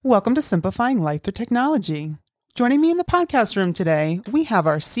Welcome to Simplifying Life Through Technology. Joining me in the podcast room today, we have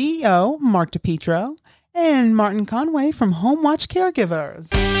our CEO, Mark DePietro, and Martin Conway from HomeWatch Caregivers.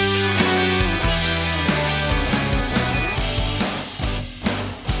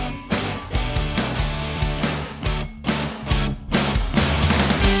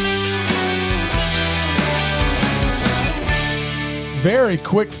 Very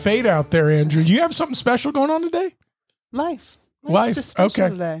quick fade out there, Andrew. Do you have something special going on today? Life. Life. Just special Okay.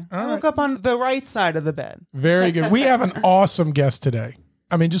 today. All I right. woke up on the right side of the bed. Very good. We have an awesome guest today.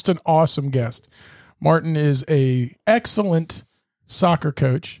 I mean, just an awesome guest. Martin is a excellent soccer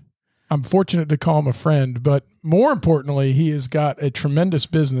coach. I'm fortunate to call him a friend, but more importantly, he has got a tremendous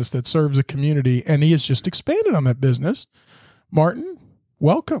business that serves a community, and he has just expanded on that business. Martin,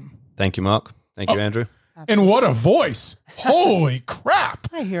 welcome. Thank you, Mark. Thank you, Andrew. And what a voice. Holy crap.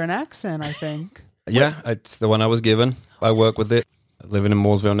 I hear an accent, I think. Yeah, it's the one I was given. I work with it. Living in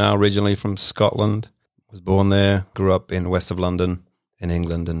Mooresville now, originally from Scotland. Was born there, grew up in west of London in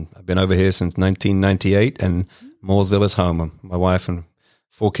England, and I've been over here since 1998, and Mooresville is home. My wife and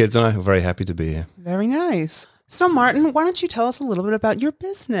 4 kids and I are very happy to be here. Very nice. So, Martin, why don't you tell us a little bit about your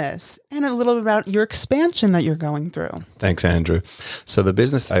business and a little bit about your expansion that you're going through? Thanks, Andrew. So the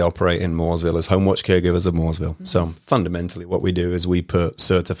business I operate in Mooresville is HomeWatch Caregivers of Mooresville. Mm-hmm. So fundamentally what we do is we put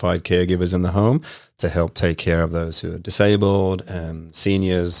certified caregivers in the home to help take care of those who are disabled,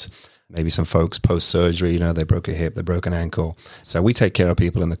 seniors, maybe some folks post-surgery, they broke a hip, they broke an ankle. So we take care of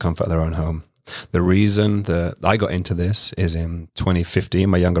people in the comfort of their own home. The reason that I got into this is in 2015,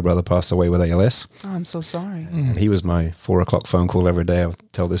 my younger brother passed away with ALS. Oh, I'm so sorry. And he was my 4 o'clock phone call every day. I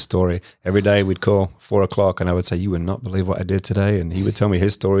would tell this story. Every day we'd call 4 o'clock and I would say, you would not believe what I did today. And he would tell me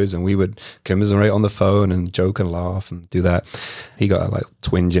his stories and we would commiserate on the phone and joke and laugh and do that. He got a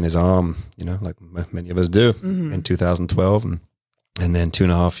twinge in his arm, like many of us do, in 2012. And then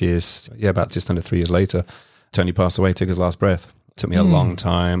 2.5 years, about just under 3 years later, Tony passed away, took his last breath. It took me a long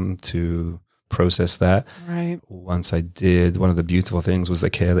time to process that. Right. Once I did, one of the beautiful things was the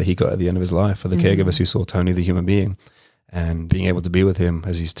care that he got at the end of his life for the caregivers who saw Tony, the human being, and being able to be with him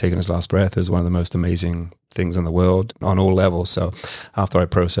as he's taken his last breath is one of the most amazing things in the world on all levels. So after I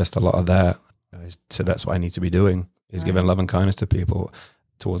processed a lot of that, I said, that's what I need to be doing, is giving love and kindness to people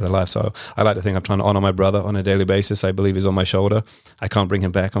towards their life. So I like to think I'm trying to honor my brother on a daily basis. I believe he's on my shoulder. I can't bring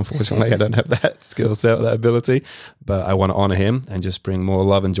him back, unfortunately. I don't have that skill set, that ability, but I want to honor him and just bring more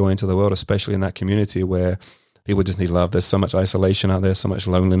love and joy into the world, especially in that community where people just need love. There's so much isolation out there, so much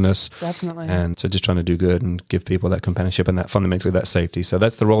loneliness. Definitely. And so just trying to do good and give people that companionship and that fundamentally that safety. So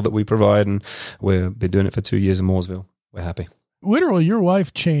that's the role that we provide. And we've been doing it for 2 years in Mooresville. We're happy. Literally, your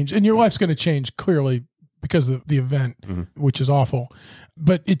life changed, and your life's going to change clearly because of the event, which is awful,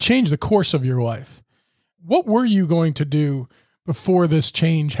 but it changed the course of your life. What were you going to do before this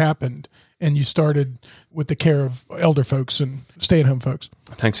change happened and you started with the care of elder folks and stay-at-home folks?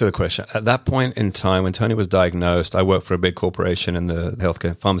 Thanks for the question. At that point in time, when Tony was diagnosed, I worked for a big corporation in the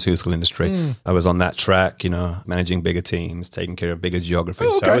healthcare pharmaceutical industry. I was on that track, managing bigger teams, taking care of bigger geographies.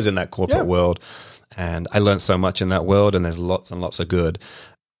 Oh, okay. So I was in that corporate world, and I learned so much in that world, and there's lots and lots of good.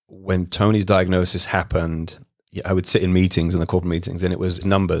 When Tony's diagnosis happened, I would sit in meetings, in the corporate meetings, and it was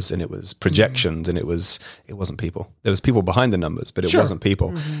numbers and it was projections and it wasn't people. There was people behind the numbers, but it wasn't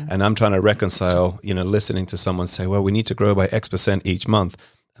people. And I'm trying to reconcile, listening to someone say, well, we need to grow by X% each month.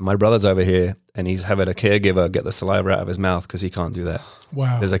 And my brother's over here and he's having a caregiver get the saliva out of his mouth because he can't do that.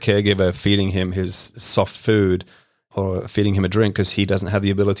 Wow. There's a caregiver feeding him his soft food or feeding him a drink because he doesn't have the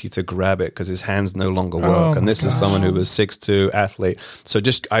ability to grab it because his hands no longer work. And this is someone who was 6'2", athlete. So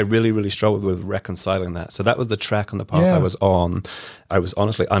I really, really struggled with reconciling that. So that was the track and the path I was on. I was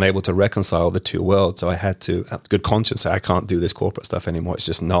honestly unable to reconcile the two worlds. So I had to have good conscience say, I can't do this corporate stuff anymore. It's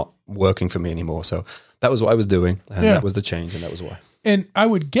just not working for me anymore. So that was what I was doing. And that was the change. And that was why. And I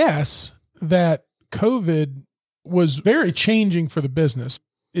would guess that COVID was very changing for the business.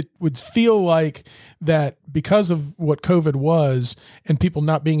 It would feel like that because of what COVID was and people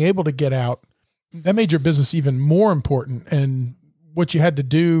not being able to get out, that made your business even more important and what you had to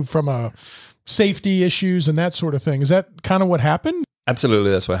do from a safety issues and that sort of thing. Is that kind of what happened?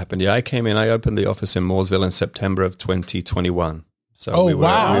 Absolutely. That's what happened. Yeah. I opened the office in Mooresville in September of 2021. So we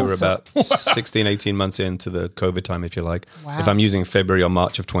were about 16, 18 months into the COVID time, if you like, if I'm using February or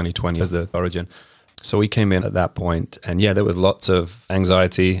March of 2020 as the origin. So we came in at that point and there was lots of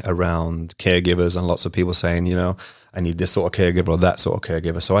anxiety around caregivers and lots of people saying, I need this sort of caregiver or that sort of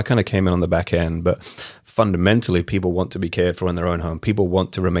caregiver. So I kind of came in on the back end, but fundamentally, people want to be cared for in their own home. People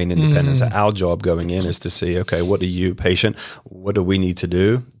want to remain independent. So our job going in is to see, okay, what do you, patient, what do we need to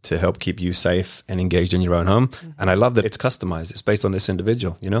do to help keep you safe and engaged in your own home? And I love that it's customized. It's based on this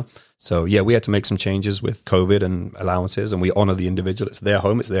individual, So yeah, we had to make some changes with COVID and allowances, and we honor the individual. It's their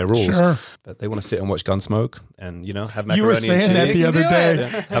home, it's their rules. Sure. But they want to sit and watch Gunsmoke and, have macaroni You were saying that the other day.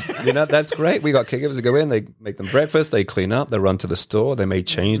 Yeah. That's great. We got caregivers to go in, they make them breakfast, they clean up, they run to the store, they may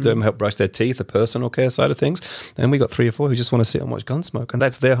change them, help brush their teeth, the personal care side of things. And we got 3 or 4 who just want to sit and watch Gunsmoke. And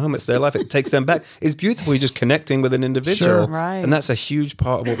that's their home, it's their life. It takes them back. It's beautiful. You're just connecting with an individual. Sure, right. And that's a huge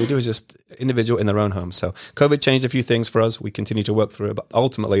part of what we do, is just individual in their own home. So COVID changed a few things for us. We continue to work through it, but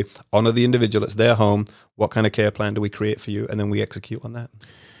ultimately honor the individual. It's their home. What kind of care plan do we create for you? And then we execute on that.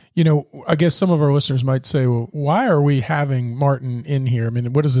 I guess some of our listeners might say, well, why are we having Martin in here? I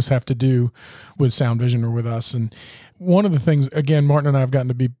mean, what does this have to do with Sound Vision or with us? And one of the things, again, Martin and I have gotten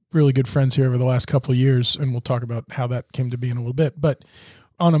to be really good friends here over the last couple of years, and we'll talk about how that came to be in a little bit. But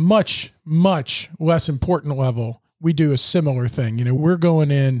on a much, much less important level, we do a similar thing. We're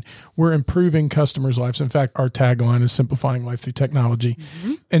going in, we're improving customers' lives. In fact, our tagline is simplifying life through technology.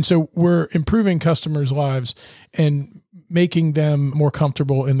 Mm-hmm. And so we're improving customers' lives and making them more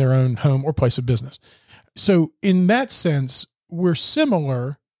comfortable in their own home or place of business. So in that sense, we're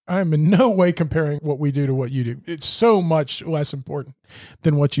similar. I'm in no way comparing what we do to what you do. It's so much less important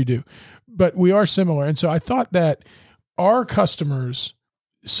than what you do, but we are similar. And so I thought that our customers,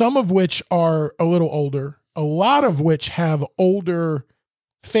 some of which are a little older, a lot of which have older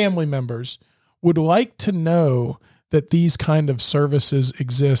family members, would like to know that these kind of services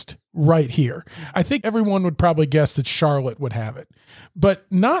exist right here. I think everyone would probably guess that Charlotte would have it, but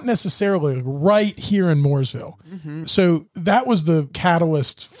not necessarily right here in Mooresville. Mm-hmm. So that was the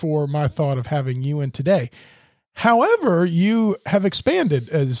catalyst for my thought of having you in today. However, you have expanded,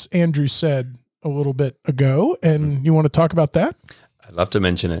 as Andrew said a little bit ago, and you want to talk about that? I'd love to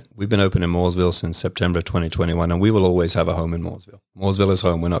mention it. We've been open in Mooresville since September 2021, and we will always have a home in Mooresville. Mooresville is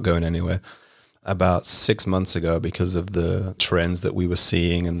home. We're not going anywhere. About 6 months ago, because of the trends that we were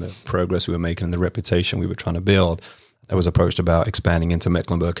seeing and the progress we were making and the reputation we were trying to build, I was approached about expanding into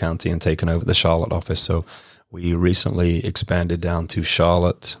Mecklenburg County and taking over the Charlotte office. So we recently expanded down to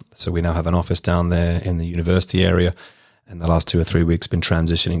Charlotte. So we now have an office down there in the university area. And the last 2 or 3 weeks been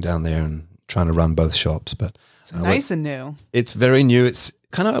transitioning down there and trying to run both shops. But it's nice and new. It's very new. It's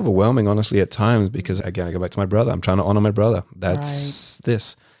kind of overwhelming, honestly, at times, because again, I go back to my brother. I'm trying to honor my brother. That's right.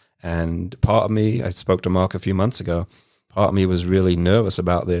 This. And part of me, I spoke to Mark a few months ago, part of me was really nervous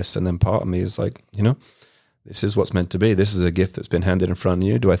about this. And then part of me is like, this is what's meant to be. This is a gift that's been handed in front of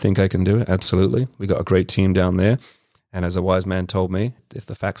you. Do I think I can do it? Absolutely. We got a great team down there. And as a wise man told me, if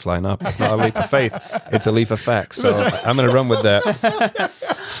the facts line up, it's not a leap of faith, it's a leap of facts. So I'm going to run with that.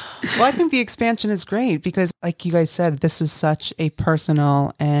 Well, I think the expansion is great because, like you guys said, this is such a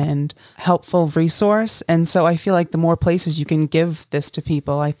personal and helpful resource. And so I feel like the more places you can give this to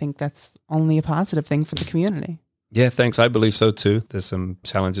people, I think that's only a positive thing for the community. Yeah, thanks. I believe so too. There's some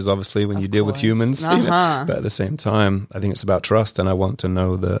challenges, obviously, when you deal with humans. But at the same time, I think it's about trust. And I want to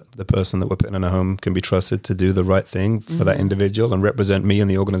know that the person that we're putting in a home can be trusted to do the right thing for that individual and represent me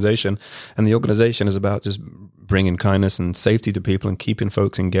and the organization. And the organization is about just bringing kindness and safety to people and keeping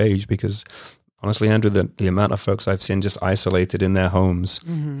folks engaged, because honestly, Andrew, the amount of folks I've seen just isolated in their homes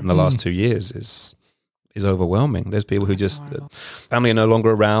in the last 2 years is overwhelming. There's people who just family are no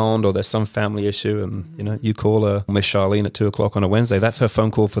longer around, or there's some family issue, and you call Miss Charlene at 2:00 on a Wednesday. That's her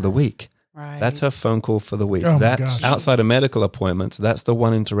phone call for the week. Right. That's her phone call for the week. Oh that's outside of medical appointments. That's the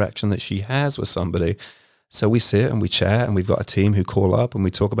one interaction that she has with somebody. So we sit and we chat, and we've got a team who call up and we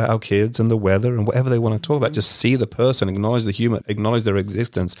talk about our kids and the weather and whatever they want to talk about. Just see the person, acknowledge the human, acknowledge their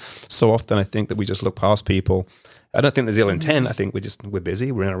existence. So often I think that we just look past people. I don't think there's ill intent. I think we're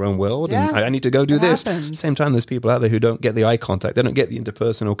busy. We're in our own world, and I need to go do this. At the same time, there's people out there who don't get the eye contact. They don't get the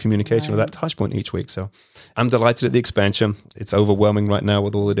interpersonal communication or that touch point each week. So I'm delighted at the expansion. It's overwhelming right now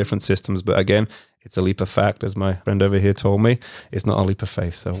with all the different systems. But again, it's a leap of fact, as my friend over here told me. It's not a leap of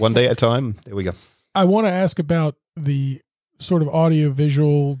faith. So one day at a time, there we go. I want to ask about the sort of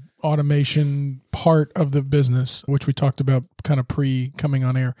audio-visual automation part of the business, which we talked about kind of pre-coming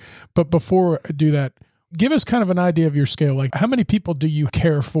on air. But before I do that, give us kind of an idea of your scale. Like, how many people do you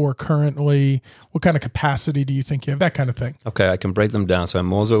care for currently? What kind of capacity do you think you have? That kind of thing. Okay, I can break them down. So in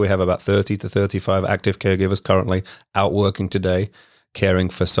Mooresville, we have about 30 to 35 active caregivers currently out working today, caring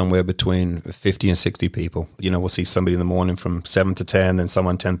for somewhere between 50 and 60 people. We'll see somebody in the morning from 7 to 10, then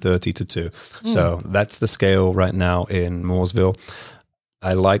someone 10:30 to 2. So that's the scale right now in Mooresville.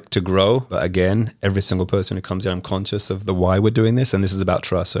 I like to grow, but again, every single person who comes in, I'm conscious of the why we're doing this, and this is about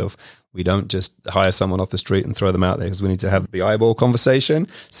trust. So we don't just hire someone off the street and throw them out there, because we need to have the eyeball conversation,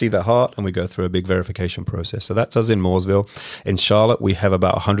 see their heart, and we go through a big verification process. So that's us in Mooresville. In Charlotte, we have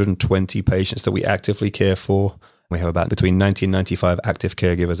about 120 patients that we actively care for. We have about between 90 and 95 active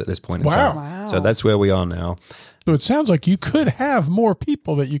caregivers at this point in time. Wow. So that's where we are now. So it sounds like you could have more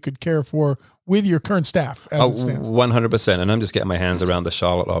people that you could care for with your current staff as it stands. 100%. And I'm just getting my hands around the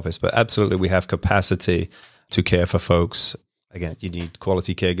Charlotte office, but absolutely we have capacity to care for folks. Again, you need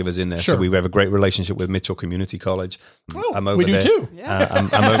quality caregivers in there. Sure. So we have a great relationship with Mitchell Community College. Oh, I'm over we do there. too. Yeah.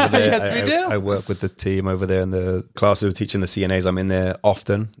 I'm over there. Yes, we do. I work with the team over there in the classes of teaching the CNAs. I'm in there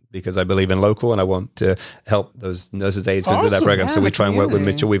often because I believe in local and I want to help those nurses aides go through that Awesome. program. Yeah, So we the try and work with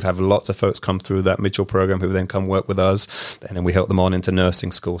community. Mitchell. We've had lots of folks come through that Mitchell program who then come work with us, and then we help them on into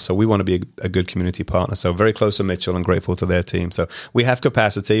nursing school. So we want to be a good community partner. So very close to Mitchell and grateful to their team. So we have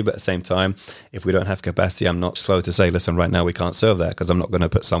capacity, but at the same time, if we don't have capacity, I'm not slow to say, listen, right now we can't serve that, because I'm not going to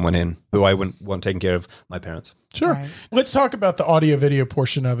put someone in who I wouldn't want taking care of my parents. Sure. Right. Let's talk about the audio video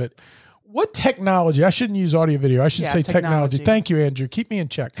portion of it. What technology? I shouldn't use audio video. I should say technology. Thank you, Andrew. Keep me in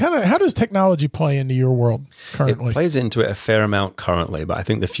check. How does technology play into your world currently? It plays into it a fair amount currently, but I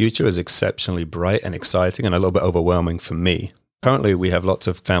think the future is exceptionally bright and exciting and a little bit overwhelming for me. Currently, we have lots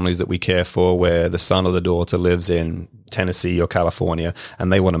of families that we care for where the son or the daughter lives in Tennessee or California,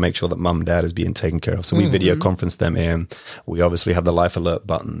 and they want to make sure that mum and dad is being taken care of. So we video conference them in. We obviously have the life alert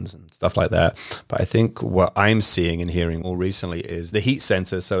buttons and stuff like that. But I think what I'm seeing and hearing more recently is the heat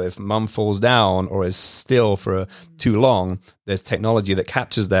sensors. So if mum falls down or is still for too long, there's technology that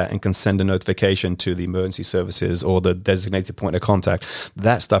captures that and can send a notification to the emergency services or the designated point of contact.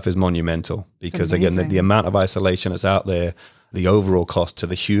 That stuff is monumental because, again, the amount of isolation that's out there, the overall cost to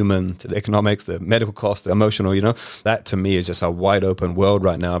the human, to the economics, the medical cost, the emotional, that to me is just a wide open world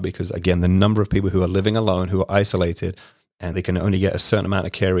right now because, again, the number of people who are living alone, who are isolated, and they can only get a certain amount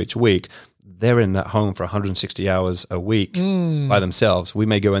of care each week, they're in that home for 160 hours a week by themselves. We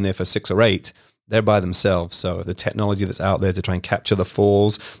may go in there for 6 or 8. They're by themselves. So the technology that's out there to try and capture the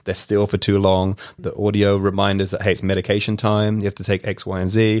falls, they're still for too long. The audio reminders that, hey, it's medication time. You have to take X, Y, and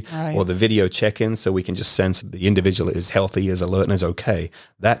Z. Right. Or the video check-in so we can just sense the individual is healthy, is alert, and is okay.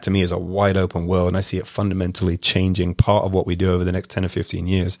 That, to me, is a wide open world. And I see it fundamentally changing part of what we do over the next 10 or 15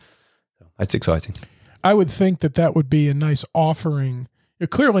 years. That's exciting. I would think that would be a nice offering.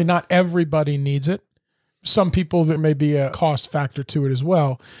 Clearly, not everybody needs it. Some people, there may be a cost factor to it as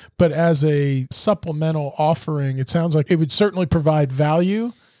well. But as a supplemental offering, it sounds like it would certainly provide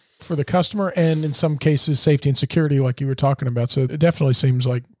value for the customer and in some cases, safety and security like you were talking about. So it definitely seems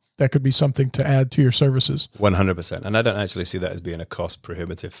like that could be something to add to your services. 100%. And I don't actually see that as being a cost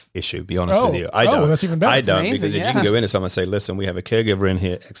prohibitive issue, be honest with you. I don't. Oh, that's even better. I don't, amazing, because if yeah. you can go in and someone say, listen, we have a caregiver in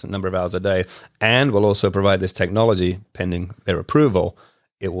here X number of hours a day, and we'll also provide this technology pending their approval,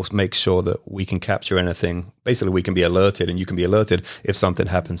 it will make sure that we can capture anything. Basically, we can be alerted and you can be alerted if something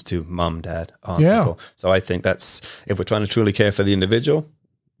happens to mum, dad, aunt, uncle. So I think that's, if we're trying to truly care for the individual,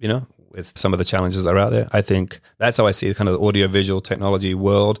 with some of the challenges that are out there, I think that's how I see kind of the audio-visual technology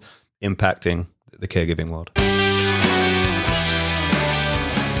world impacting the caregiving world.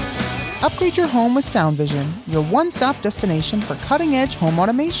 Upgrade your home with SoundVision, your one-stop destination for cutting-edge home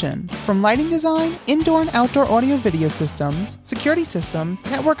automation. From lighting design, indoor and outdoor audio-video systems, security systems,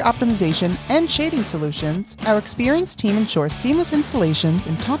 network optimization, and shading solutions, our experienced team ensures seamless installations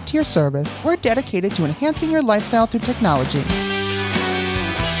and top-tier service. We're dedicated to enhancing your lifestyle through technology.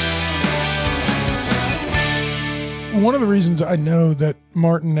 One of the reasons I know that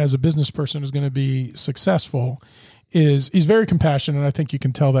Martin as a business person is going to be successful is he's very compassionate, and I think you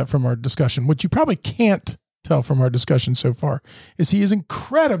can tell that from our discussion. What you probably can't tell from our discussion so far is he is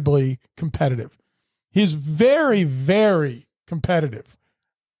incredibly competitive. He is very, very competitive.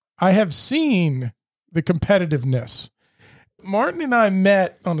 I have seen the competitiveness. Martin and I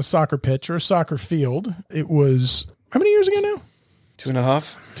met on a soccer pitch or a soccer field. It was, how many years ago now?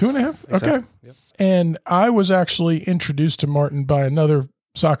 2.5. 2.5? Exactly. Okay. Yep. And I was actually introduced to Martin by another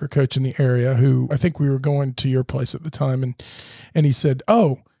soccer coach in the area who I think we were going to your place at the time. And he said,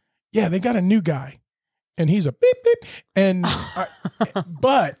 oh, yeah, they got a new guy. And he's a beep, beep. And,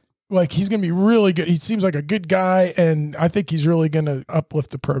 but like, he's going to be really good. He seems like a good guy. And I think he's really going to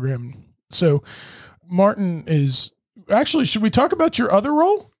uplift the program. So Martin is actually, should we talk about your other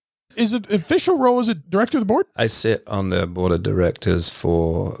role? Is it official role? Is it director of the board? I sit on the board of directors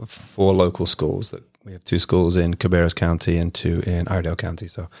for 4 local schools that We have 2 schools in Cabarrus County and 2 in Iredell County.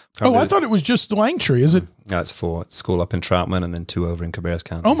 So I thought it was just Langtree. Is it? No, it's 4. It's school up in Troutman and then 2 over in Cabarrus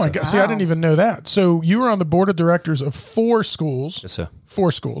County. Oh my God. See, I didn't even know that. So you were on the board of directors of 4 schools. Yes, sir.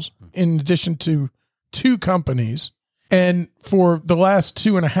 4 schools, in addition to 2 companies. And for the last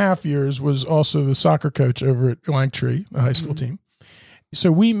 2.5 years was also the soccer coach over at Langtree, the high school team.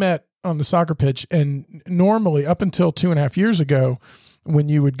 So we met on the soccer pitch, and normally up until 2.5 years ago, when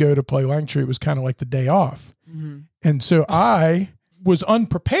you would go to play Langtree, it was kind of like the day off. And so I was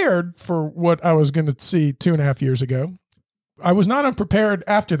unprepared for what I was going to see 2.5 years ago. I was not unprepared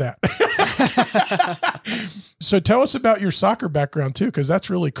after that. So tell us about your soccer background too, because that's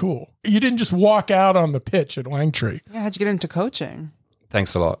really cool. You didn't just walk out on the pitch at Langtree. Yeah, how'd you get into coaching?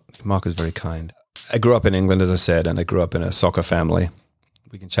 Thanks a lot. Mark is very kind. I grew up in England, as I said, and I grew up in a soccer family.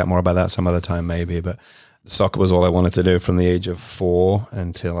 We can chat more about that some other time maybe, but soccer was all I wanted to do from the age of 4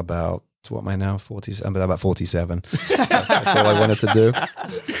 until about, what am I now, 40? I'm about 47. That's all I wanted to do.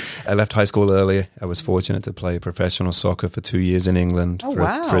 I left high school early. I was fortunate to play professional soccer for 2 years in England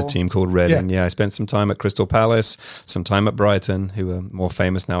for a team called Reading. Yeah, I spent some time at Crystal Palace, some time at Brighton, who are more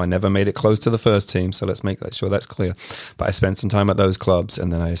famous now. I never made it close to the first team, so let's make sure that's clear. But I spent some time at those clubs,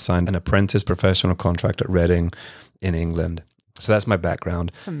 and then I signed an apprentice professional contract at Reading in England. So that's my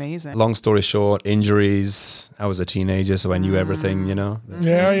background. It's amazing. Long story short, injuries. I was a teenager, so I knew everything, you know.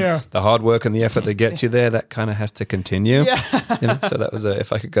 Yeah. The hard work and the effort that gets you there, that kind of has to continue. Yeah. You know? So that was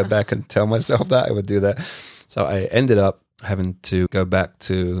if I could go back and tell myself that, I would do that. So I ended up having to go back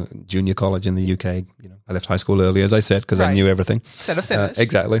to junior college in the UK. You know, I left high school early, as I said, because I knew everything. Instead of finish.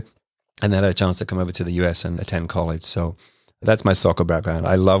 Exactly. And then I had a chance to come over to the US and attend college. So that's my soccer background.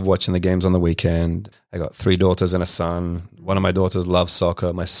 I love watching the games on the weekend. I got 3 daughters and a son. One of my daughters loves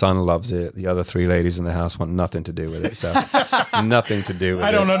soccer. My son loves it. The other 3 ladies in the house want nothing to do with it. So nothing to do with it.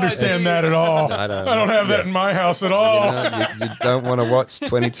 I don't understand that at all. I don't have that in my house at all. You know, you don't want to watch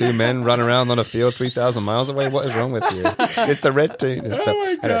 22 men run around on a field 3,000 miles away. What is wrong with you? It's the red team.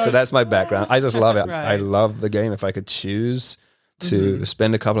 So that's my background. I just love it. Right. I love the game. If I could choose to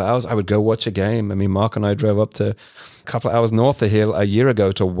spend a couple of hours, I would go watch a game. I mean, Mark and I drove up to a couple of hours north of here a year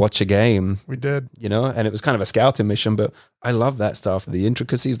ago to watch a game. We did. You know, and it was kind of a scouting mission, but I love that stuff. The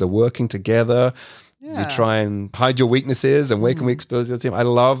intricacies, the working together. Yeah. You try and hide your weaknesses and where can we expose the other team. I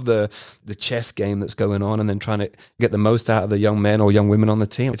love the chess game that's going on and then trying to get the most out of the young men or young women on the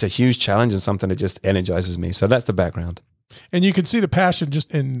team. It's a huge challenge and something that just energizes me. So that's the background. And you can see the passion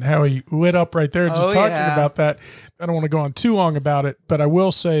just in how he lit up right there, just talking about that. I don't want to go on too long about it, but I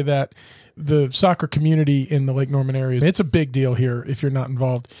will say that the soccer community in the Lake Norman area, it's a big deal here if you're not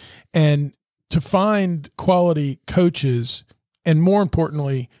involved. And to find quality coaches and, more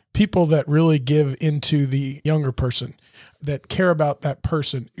importantly, people that really give into the younger person, that care about that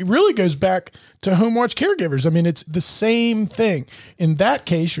person. It really goes back to HomeWatch Caregivers. I mean, it's the same thing. In that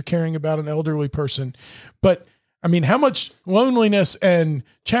case, you're caring about an elderly person, but I mean, how much loneliness and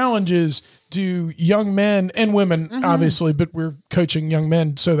challenges do young men and women, obviously, but we're coaching young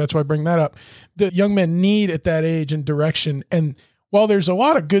men, so that's why I bring that up. The young men need at that age and direction. And while there's a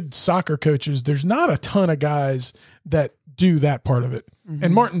lot of good soccer coaches, there's not a ton of guys that do that part of it.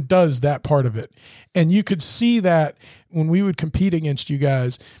 And Martin does that part of it. And you could see that when we would compete against you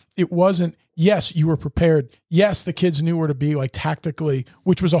guys, it wasn't, yes, you were prepared. Yes, the kids knew where to be, like tactically,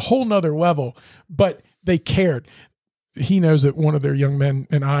 which was a whole nother level, but they cared. He knows that one of their young men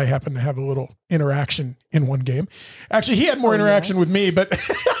and I happened to have a little interaction in one game. Actually, he had more interaction with me, but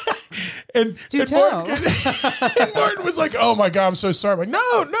and Martin was like, "Oh my God, I'm so sorry." I'm like,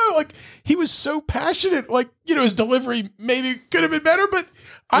 no, like he was so passionate. Like, you know, his delivery maybe could have been better, but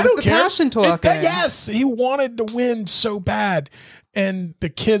I don't care. Passion talking. Yes, he wanted to win so bad, and the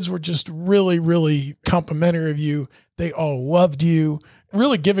kids were just really, really complimentary of you. They all loved you.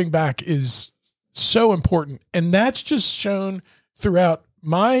 Really, giving back is so important. And that's just shown throughout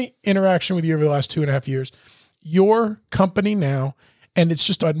my interaction with you over the last 2.5 years, your company now. And it's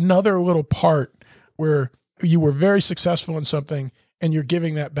just another little part where you were very successful in something and you're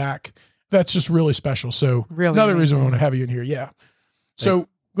giving that back. That's just really special. So really another reason I want to have you in here. Yeah. So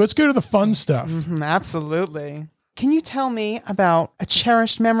let's go to the fun stuff. Absolutely. Can you tell me about a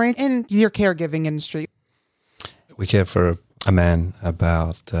cherished memory in your caregiving industry? We care for a man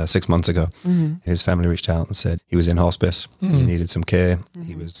about 6 months ago. His family reached out and said he was in hospice. He needed some care.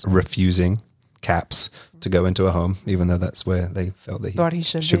 He was refusing CAPS to go into a home, even though that's where they felt that he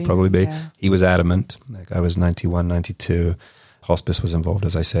should probably be. Yeah. He was adamant. Like, I was 91, 92. Hospice was involved,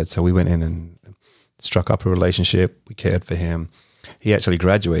 as I said. So we went in and struck up a relationship. We cared for him. He actually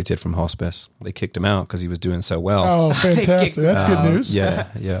graduated from hospice. They kicked him out because he was doing so well. Oh, fantastic. That's good news.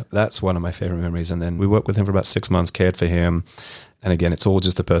 Yeah. That's one of my favorite memories. And then we worked with him for about 6 months, cared for him. And again, it's all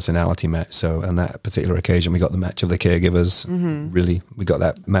just a personality match. So on that particular occasion, we got the match of the caregivers. Really, we got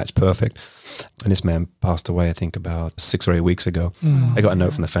that match perfect. And this man passed away, I think, about 6 or 8 weeks ago. I got a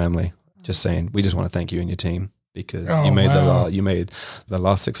note from the family just saying, we just want to thank you and your team. Because you made the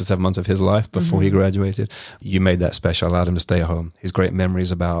last 6 or 7 months of his life before he graduated. You made that special, allowed him to stay home. His great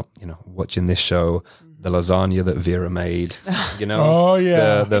memories about, watching this show, the lasagna that Vera made, Oh,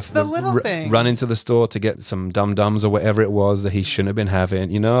 yeah. the little things. Run into the store to get some dum-dums or whatever it was that he shouldn't have been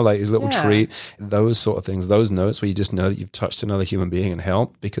having, like his little treat, those sort of things, those notes where you just know that you've touched another human being and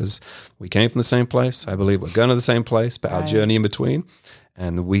helped, because we came from the same place. I believe we're going to the same place, but our journey in between.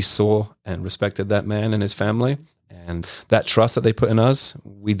 And we saw and respected that man and his family, and that trust that they put in us,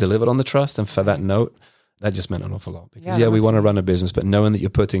 we delivered on the trust. And for that note, that just meant an awful lot, because we want to run a business, but knowing that you're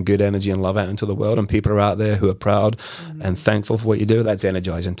putting good energy and love out into the world and people are out there who are proud and thankful for what you do, that's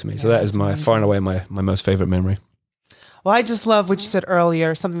energizing to me. So that is far and away my most favorite memory. Well, I just love what you said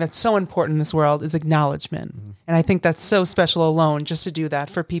earlier. Something that's so important in this world is acknowledgement. And I think that's so special alone, just to do that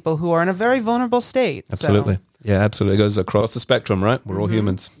for people who are in a very vulnerable state. Absolutely. So. Yeah, absolutely. It goes across the spectrum, right? We're all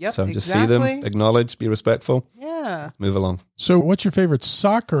humans. Yep, so just see them, acknowledge, be respectful. Yeah. Move along. So what's your favorite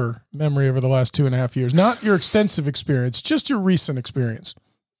soccer memory over the last 2.5 years? Not your extensive experience, just your recent experience.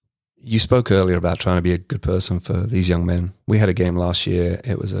 You spoke earlier about trying to be a good person for these young men. We had a game last year.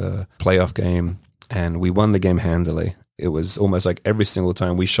 It was a playoff game, and we won the game handily. It was almost like every single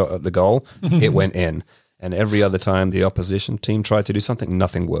time we shot at the goal, it went in. And every other time the opposition team tried to do something,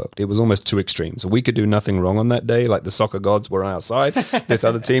 nothing worked. It was almost too extreme. So we could do nothing wrong on that day. Like the soccer gods were on our side. This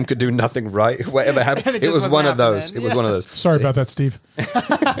other team could do nothing right. Whatever happened, it was one of those. It was one of those. Sorry about that, Steve.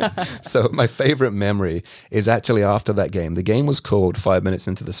 So my favorite memory is actually after that game. The game was called 5 minutes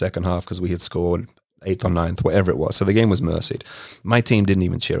into the second half because we had scored 8th or 9th, whatever it was. So the game was mercied. My team didn't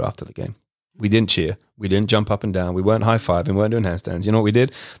even cheer after the game. We didn't cheer. We didn't jump up and down. We weren't high-fiving. We weren't doing handstands. You know what we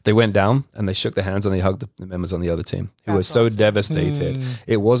did? They went down and they shook their hands and they hugged the members on the other team who were so devastated.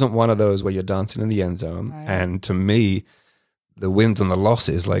 It wasn't one of those where you're dancing in the end zone. Right. And to me, the wins and the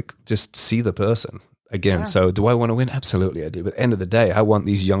losses, like, just see the person again. Yeah. So do I want to win? Absolutely I do. But at the end of the day, I want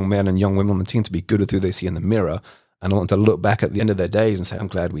these young men and young women on the team to be good at who they see in the mirror. And I want to look back at the end of their days and say, I'm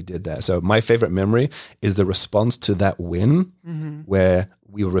glad we did that. So my favorite memory is the response to that win, where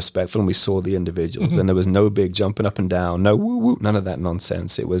we were respectful and we saw the individuals, and there was no big jumping up and down, no woo woo, none of that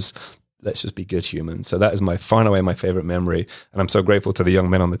nonsense. It was, let's just be good humans. So that is far and away my favorite memory. And I'm so grateful to the young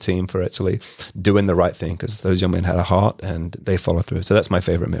men on the team for actually doing the right thing, because those young men had a heart and they follow through. So that's my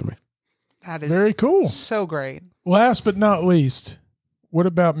favorite memory. That is very cool. So great. Last but not least, what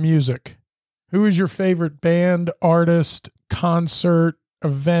about music? Who is your favorite band, artist, concert,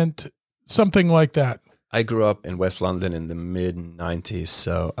 event, something like that? I grew up in West London in the mid-90s,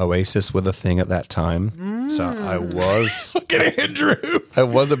 so Oasis were the thing at that time. So I was... Look at Andrew. I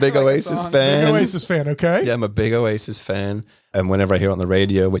was a big Oasis fan. Big Oasis fan, okay. Yeah, I'm a big Oasis fan. And whenever I hear it on the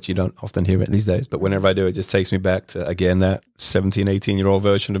radio, which you don't often hear it these days, but whenever I do, it just takes me back to, again, that 17, 18-year-old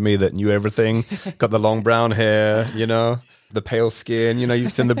version of me that knew everything, got the long brown hair, the pale skin,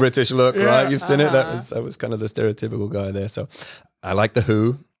 you've seen the British look, right? You've seen it. I was kind of the stereotypical guy there. So I like The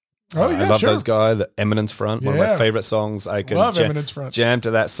Who. Oh, yeah, I love those guys. The Eminence Front, one of my favorite songs. I can jam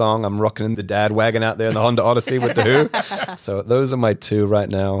to that song. I'm rocking in the dad wagon out there in the Honda Odyssey with The Who. So those are my two right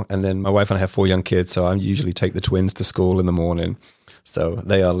now. And then my wife and I have 4 young kids, so I usually take the twins to school in the morning. So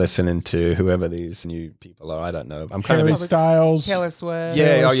they are listening to whoever these new people are. I don't know. I'm kind Harry of Styles, Taylor Swift.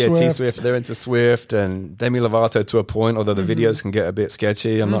 Yeah, T-Swift. They're into Swift and Demi Lovato to a point, although the videos can get a bit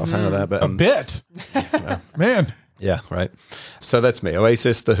sketchy. I'm not a fan of that. But a bit, man. Yeah, right. So that's me.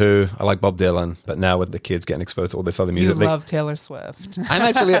 Oasis, The Who. I like Bob Dylan, but now with the kids getting exposed to all this other music. You love Taylor Swift.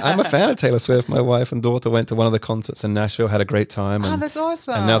 I'm a fan of Taylor Swift. My wife and daughter went to one of the concerts in Nashville, had a great time. And, that's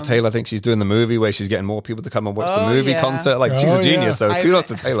awesome. And now Taylor thinks she's doing the movie where she's getting more people to come and watch the movie concert. Like, she's a genius. So kudos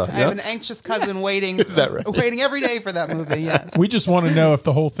to Taylor. I have an anxious cousin waiting. Is that right? Waiting every day for that movie, yes. We just want to know if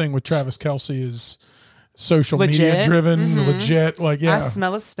the whole thing with Travis Kelce is social media driven, legit. Like, yeah. I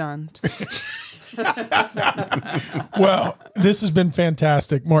smell a stunt. Well, this has been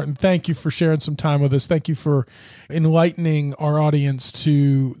fantastic, Martin. Thank you for sharing some time with us. Thank you for enlightening our audience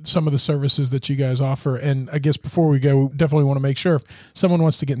to some of the services that you guys offer. And I guess before we go, we definitely want to make sure if someone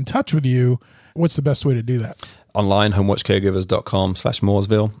wants to get in touch with you, what's the best way to do that? Online,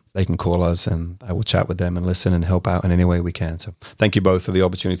 homewatchcaregivers.com/Mooresville. They can call us and I will chat with them and listen and help out in any way we can. So thank you both for the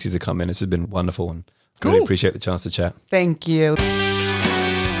opportunity to come in. This has been wonderful and really appreciate the chance to chat. Thank you.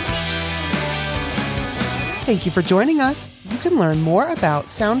 Thank you for joining us. You can learn more about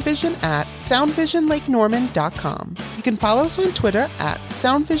Sound Vision at soundvisionlakenorman.com. You can follow us on Twitter at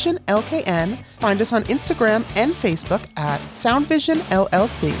SoundVisionLKN, find us on Instagram and Facebook at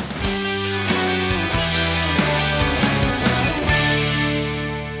SoundVisionLLC.